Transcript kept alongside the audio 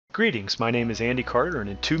Greetings, my name is Andy Carter, and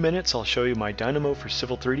in 2 minutes I'll show you my Dynamo for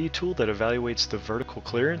Civil 3D tool that evaluates the vertical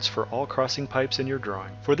clearance for all crossing pipes in your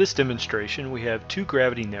drawing. For this demonstration we have 2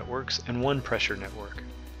 gravity networks and 1 pressure network.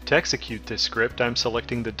 To execute this script I'm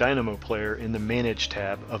selecting the Dynamo player in the Manage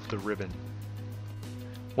tab of the ribbon.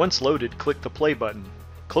 Once loaded, click the play button.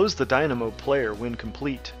 Close the Dynamo player when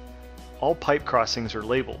complete. All pipe crossings are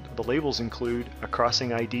labeled. The labels include a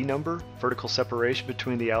crossing ID number, vertical separation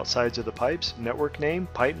between the outsides of the pipes, network name,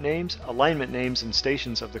 pipe names, alignment names, and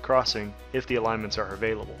stations of the crossing, if the alignments are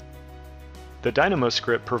available. The Dynamo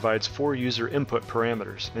script provides 4 user input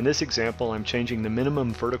parameters. In this example, I'm changing the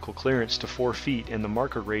minimum vertical clearance to 4 feet and the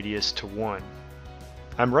marker radius to 1.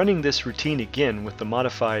 I'm running this routine again with the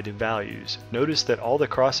modified values. Notice that all the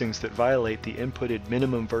crossings that violate the inputted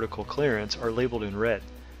minimum vertical clearance are labeled in red.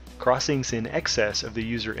 Crossings in excess of the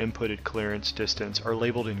user inputted clearance distance are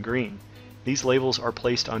labeled in green. These labels are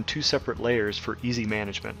placed on 2 separate layers for easy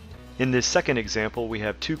management. In this second example we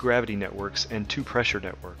have 2 gravity networks and 2 pressure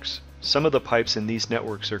networks. Some of the pipes in these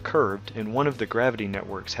networks are curved and one of the gravity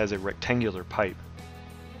networks has a rectangular pipe.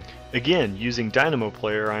 Again, using Dynamo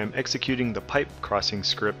Player I am executing the pipe crossing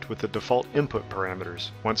script with the default input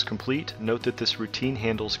parameters. Once complete, note that this routine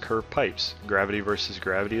handles curved pipes. Gravity versus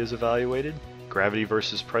gravity is evaluated. Gravity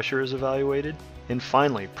versus pressure is evaluated, and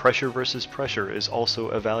finally pressure versus pressure is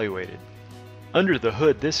also evaluated. Under the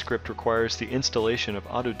hood, this script requires the installation of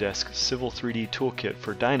Autodesk's Civil3D toolkit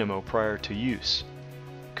for Dynamo prior to use.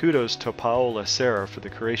 Kudos to Paola Serra for the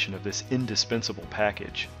creation of this indispensable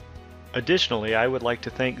package. Additionally, I would like to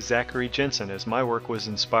thank Zachary Jensen as my work was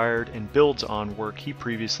inspired and builds on work he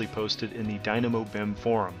previously posted in the Dynamo BIM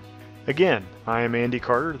forum. Again, I am Andy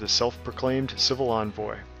Carter, the self-proclaimed Civil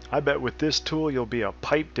Envoy. I bet with this tool you'll be a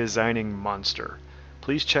pipe designing monster.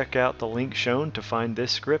 Please check out the link shown to find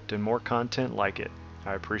this script and more content like it.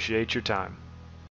 I appreciate your time.